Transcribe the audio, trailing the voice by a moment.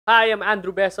Hi, I'm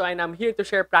Andrew Beso and I'm here to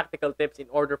share practical tips in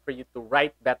order for you to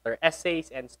write better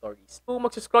essays and stories. Kung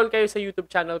mag-scroll kayo sa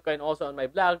YouTube channel ko and also on my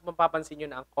blog, mapapansin nyo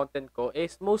na ang content ko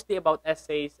is mostly about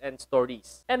essays and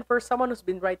stories. And for someone who's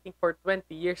been writing for 20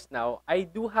 years now, I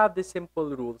do have the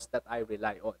simple rules that I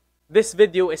rely on. This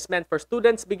video is meant for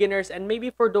students, beginners, and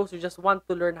maybe for those who just want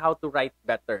to learn how to write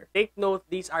better. Take note,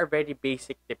 these are very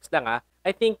basic tips lang ha.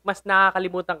 I think mas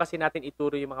nakakalimutan kasi natin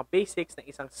ituro yung mga basics ng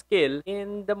isang skill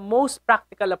in the most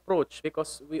practical approach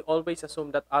because we always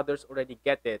assume that others already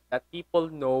get it, that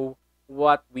people know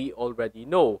what we already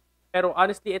know. Pero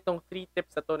honestly, itong 3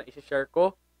 tips na to na i-share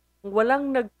ko,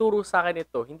 walang nagturo sa akin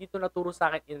ito. Hindi to naturo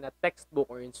sa akin in a textbook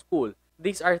or in school.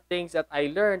 These are things that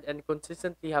I learned and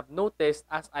consistently have noticed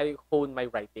as I hone my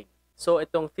writing. So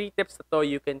itong 3 tips na to,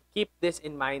 you can keep this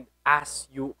in mind as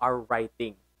you are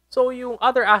writing. So yung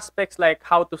other aspects like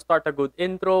how to start a good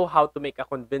intro, how to make a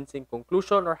convincing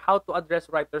conclusion, or how to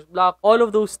address writer's block, all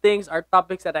of those things are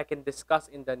topics that I can discuss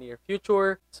in the near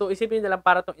future. So isipin nyo na lang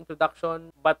para tong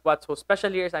introduction, but what's so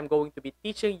special here is I'm going to be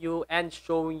teaching you and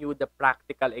showing you the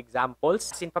practical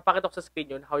examples. As in, papakita ko sa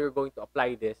screen yun how you're going to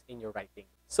apply this in your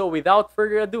writing. So without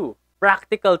further ado,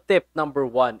 practical tip number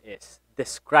 1 is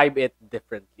describe it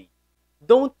differently.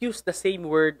 Don't use the same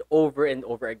word over and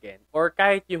over again or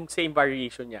kahit yung same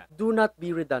variation niya. Do not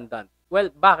be redundant. Well,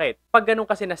 bakit? Pag ganun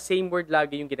kasi na same word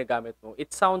lagi yung ginagamit mo,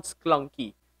 it sounds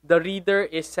clunky. The reader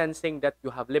is sensing that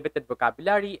you have limited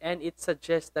vocabulary and it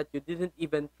suggests that you didn't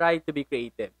even try to be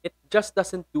creative. It just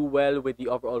doesn't do well with the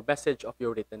overall message of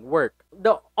your written work.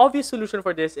 The obvious solution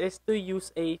for this is to use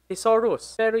a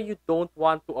thesaurus, pero you don't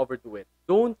want to overdo it.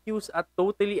 Don't use a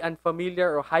totally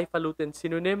unfamiliar or highfalutin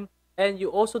synonym. And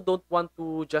you also don't want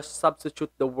to just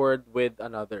substitute the word with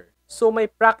another. So my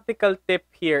practical tip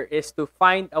here is to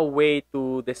find a way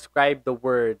to describe the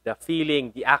word, the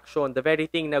feeling, the action, the very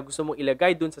thing na gusto mong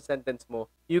ilagay dun sa sentence mo.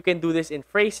 You can do this in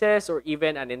phrases or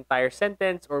even an entire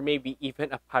sentence or maybe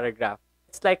even a paragraph.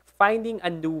 It's like finding a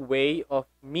new way of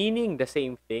meaning the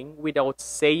same thing without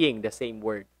saying the same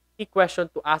word. The question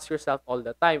to ask yourself all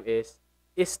the time is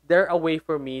there a way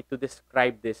for me to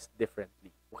describe this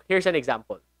differently? Here's an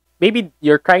example. Maybe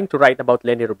you're trying to write about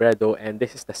Leni Robredo and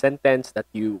this is the sentence that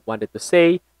you wanted to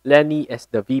say. Leni is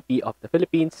the VP of the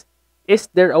Philippines. Is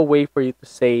there a way for you to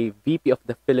say VP of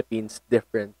the Philippines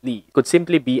differently? It could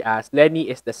simply be as Leni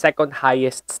is the second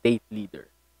highest state leader.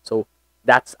 So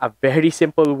that's a very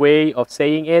simple way of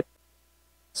saying it.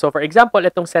 So for example,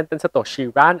 itong sentence na to, she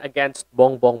ran against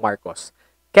Bongbong Marcos.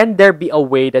 Can there be a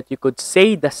way that you could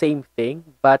say the same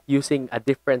thing but using a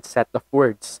different set of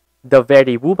words? The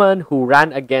very woman who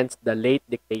ran against the late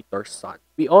dictator's son.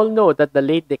 We all know that the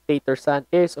late dictator's son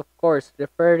is, of course,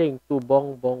 referring to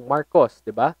Bongbong Marcos,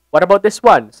 diba? What about this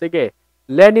one? Sige,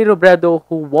 Leni Robredo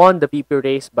who won the VP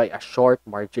race by a short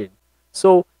margin.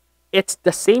 So, it's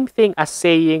the same thing as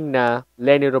saying na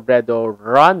Leni Robredo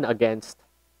run against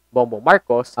Bongbong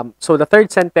Marcos. So, the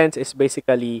third sentence is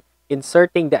basically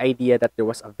inserting the idea that there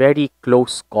was a very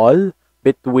close call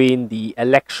between the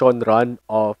election run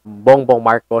of Bongbong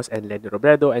Marcos and Leni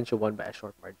Robredo, and she won by a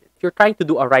short margin. If you're trying to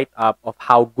do a write-up of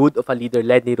how good of a leader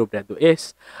Leni Robredo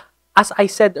is, as I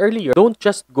said earlier, don't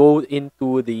just go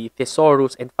into the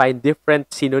thesaurus and find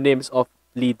different synonyms of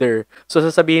leader. So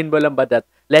sasabihin mo lang ba that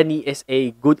Leni is a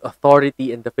good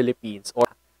authority in the Philippines, or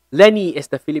Leni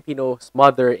is the Filipino's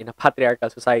mother in a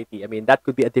patriarchal society. I mean, that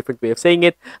could be a different way of saying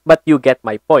it, but you get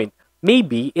my point.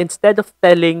 Maybe, instead of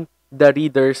telling the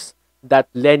readers that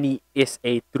Leni is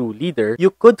a true leader,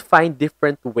 you could find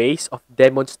different ways of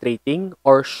demonstrating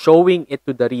or showing it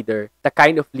to the reader the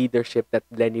kind of leadership that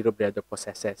Leni Robredo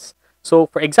possesses. So,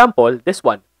 for example, this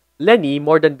one, Leni,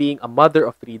 more than being a mother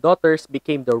of 3 daughters,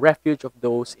 became the refuge of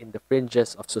those in the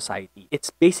fringes of society. It's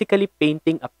basically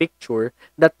painting a picture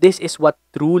that this is what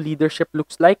true leadership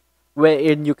looks like,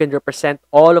 wherein you can represent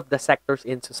all of the sectors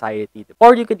in society.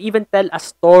 Or you could even tell a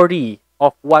story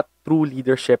of what true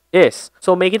leadership is.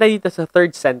 So, may kita dito sa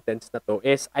third sentence na to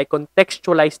is I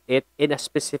contextualized it in a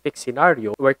specific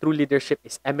scenario where true leadership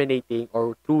is emanating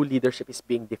or true leadership is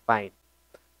being defined.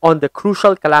 On the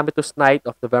crucial calamitous night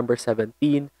of November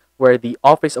 17, where the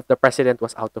office of the president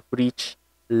was out of reach,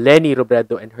 Leni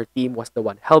Robredo and her team was the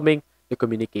one helming the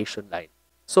communication line.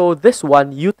 So, this one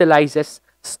utilizes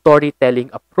storytelling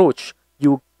approach.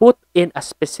 You put in a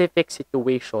specific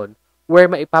situation where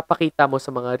maipapakita mo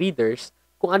sa mga readers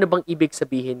kung ano bang ibig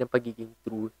sabihin ng pagiging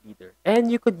true leader.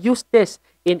 And you could use this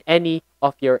in any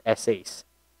of your essays.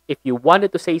 If you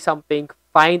wanted to say something,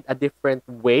 find a different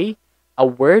way, a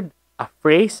word, a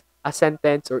phrase, a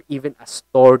sentence, or even a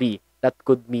story that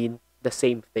could mean the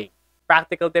same thing.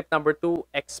 Practical tip number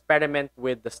 2, experiment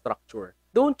with the structure.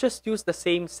 Don't just use the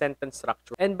same sentence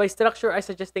structure. And by structure, I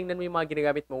suggest tingnan mo yung mga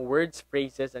ginagamit mong words,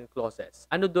 phrases, and clauses.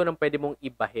 Ano doon ang pwede mong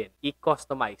ibahin,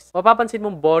 i-customize. Mapapansin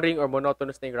mong boring or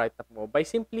monotonous na yung write-up mo by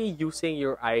simply using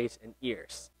your eyes and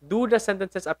ears. Do the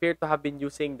sentences appear to have been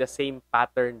using the same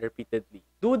pattern repeatedly?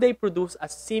 Do they produce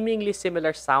a seemingly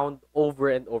similar sound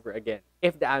over and over again?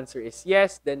 If the answer is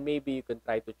yes, then maybe you can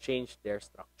try to change their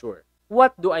structure.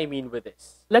 What do I mean with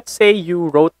this? Let's say you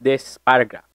wrote this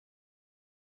paragraph.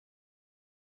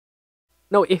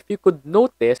 Now, if you could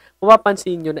notice,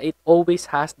 mapapansin nyo na it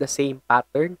always has the same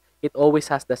pattern. It always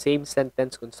has the same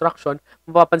sentence construction.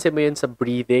 Mapapansin mo yun sa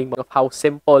breathing of how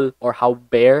simple or how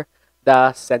bare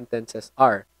the sentences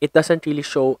are. It doesn't really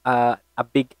show a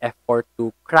big effort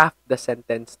to craft the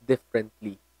sentence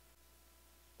differently.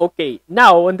 Okay,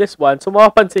 now on this one, so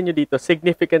mapapansin nyo dito,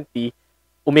 significantly,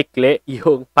 umikli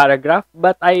yung paragraph,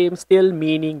 but I am still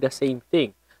meaning the same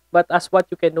thing. But as what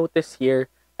you can notice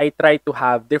here, I try to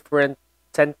have different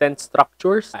sentence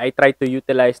structures. I try to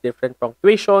utilize different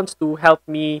punctuations to help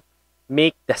me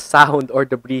make the sound or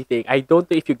the breathing. I don't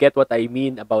know if you get what I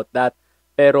mean about that,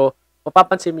 pero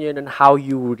mapapansin mo yun on how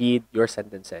you read your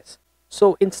sentences.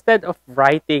 So, instead of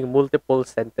writing multiple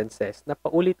sentences na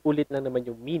paulit-ulit na naman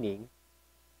yung meaning,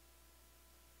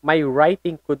 my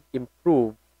writing could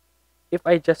improve if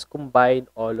I just combine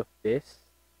all of this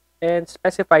and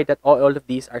specify that all of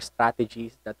these are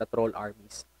strategies that the troll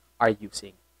armies are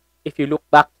using. If you look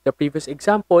back to the previous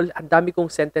example, ang dami kong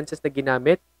sentences na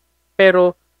ginamit,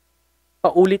 pero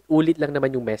paulit-ulit lang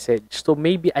naman yung message. So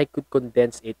maybe I could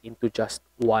condense it into just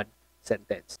one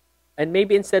sentence. And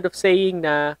maybe instead of saying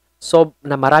na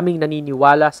maraming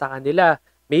naniniwala sa kanila,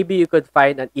 maybe you could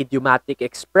find an idiomatic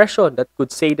expression that could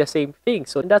say the same thing.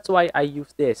 So that's why I use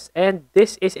this. And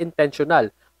this is intentional.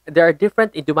 There are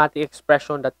different idiomatic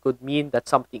expressions that could mean that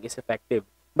something is effective.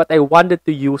 But I wanted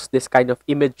to use this kind of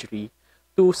imagery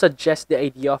to suggest the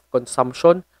idea of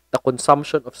consumption, the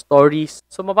consumption of stories.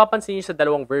 So mapapansin niyo sa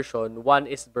dalawang version, one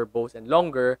is verbose and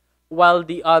longer, while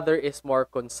the other is more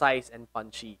concise and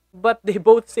punchy. But they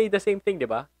both say the same thing,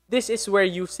 di ba? This is where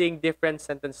using different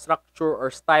sentence structure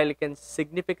or style can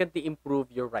significantly improve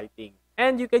your writing.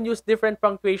 And you can use different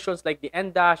punctuations like the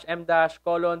end dash, m dash,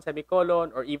 colon,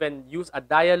 semicolon, or even use a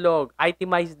dialogue,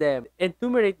 itemize them,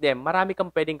 enumerate them. Marami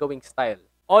kang pwedeng gawing style.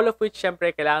 All of which,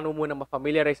 syempre, kailangan mo muna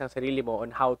ma-familiarize ang sarili mo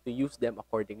on how to use them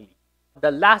accordingly.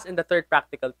 The last and the third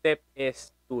practical tip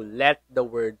is to let the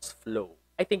words flow.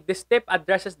 I think this tip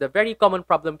addresses the very common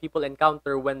problem people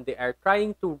encounter when they are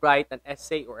trying to write an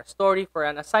essay or a story for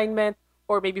an assignment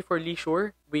or maybe for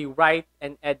leisure. We write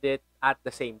and edit at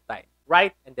the same time.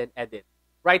 Write and then edit.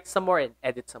 Write some more and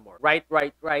edit some more. Write,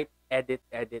 edit,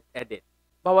 edit, edit.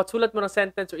 Bawat sulat mo ng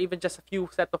sentence or even just a few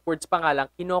set of words pa nga lang,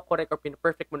 kino-correct or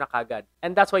pin-perfect mo na kagad.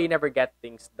 And that's why you never get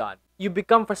things done. You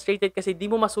become frustrated kasi di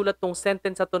mo masulat tong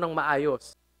sentence na to ng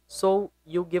maayos. So,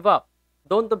 you give up.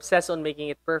 Don't obsess on making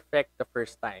it perfect the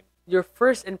first time. Your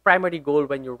first and primary goal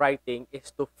when you're writing is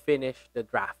to finish the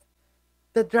draft.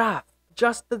 The draft.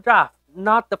 Just the draft.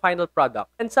 Not the final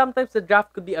product. And sometimes the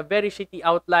draft could be a very shitty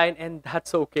outline and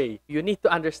that's okay. You need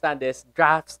to understand this.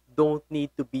 Drafts don't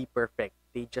need to be perfect.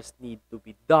 They just need to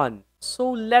be done.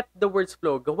 So, let the words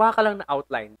flow. Gawa ka lang na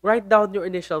outline. Write down your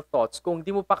initial thoughts. Kung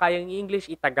di mo pa kayang English,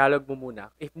 itagalog mo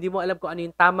muna. If di mo alam kung ano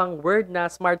yung tamang word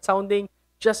na smart sounding,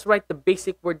 just write the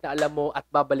basic word na alam mo at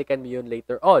babalikan mo yun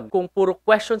later on. Kung puro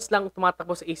questions lang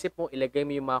tumatakbo sa isip mo, ilagay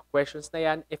mo yung mga questions na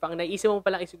yan. If ang naisip mo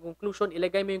pa lang is yung conclusion,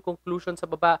 ilagay mo yung conclusion sa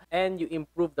baba and you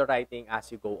improve the writing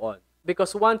as you go on.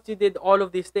 Because once you did all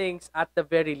of these things, at the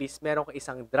very least, meron ka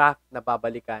isang draft na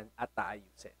babalikan at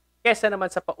taayusin. Kesa naman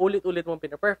sa paulit-ulit mong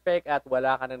pina-perfect at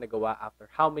wala ka na nagawa after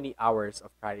how many hours of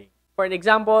trying. For an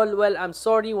example, well, I'm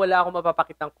sorry, wala akong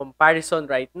mapapakitang comparison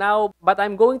right now, but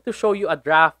I'm going to show you a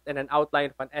draft and an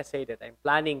outline of an essay that I'm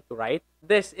planning to write.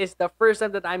 This is the first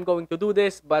time that I'm going to do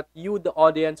this, but you, the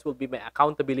audience, will be my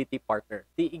accountability partner.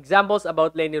 The examples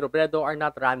about Leni Robredo are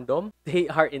not random, they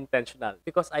are intentional.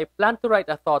 Because I plan to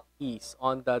write a thought piece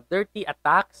on the dirty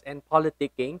attacks and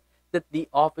politicking that the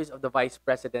office of the Vice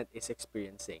President is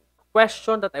experiencing.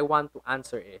 Question that I want to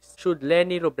answer is, should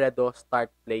Leni Robredo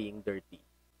start playing dirty?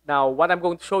 Now, what I'm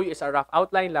going to show you is a rough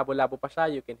outline. Labo-labo pa siya.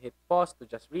 You can hit pause to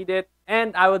just read it.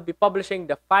 And I will be publishing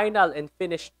the final and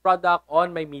finished product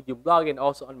on my Medium blog and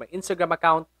also on my Instagram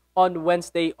account on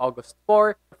Wednesday, August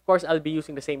 4. Of course, I'll be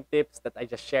using the same tips that I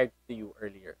just shared to you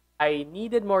earlier. I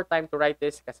needed more time to write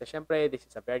this kasi syempre, this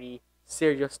is a very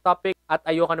serious topic at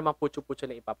ayoko namang putyo-putyo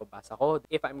na ipapabasa ko.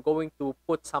 If I'm going to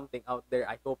put something out there,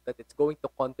 I hope that it's going to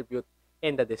contribute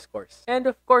in the discourse. And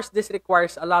of course, this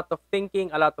requires a lot of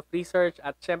thinking, a lot of research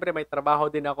at syempre may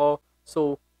trabaho din ako.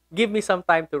 So, give me some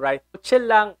time to write. Chill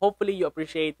lang. Hopefully, you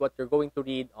appreciate what you're going to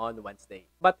read on Wednesday.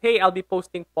 But hey, I'll be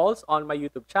posting polls on my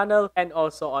YouTube channel and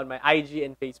also on my IG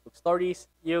and Facebook stories.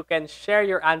 You can share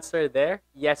your answer there,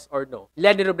 yes or no.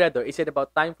 Leni Robredo, is it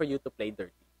about time for you to play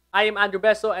dirty? I am Andrew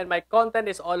Beso, and my content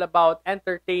is all about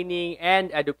entertaining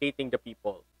and educating the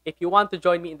people. If you want to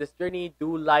join me in this journey,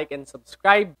 do like and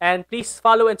subscribe. And please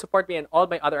follow and support me on all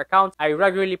my other accounts. I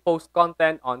regularly post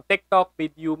content on TikTok,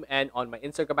 Medium, and on my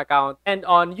Instagram account. And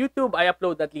on YouTube, I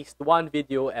upload at least one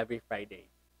video every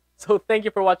Friday. So thank you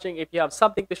for watching. If you have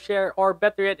something to share, or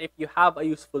better yet, if you have a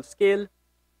useful skill,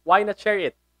 why not share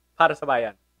it? Para sa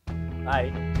bayan.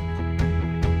 Bye!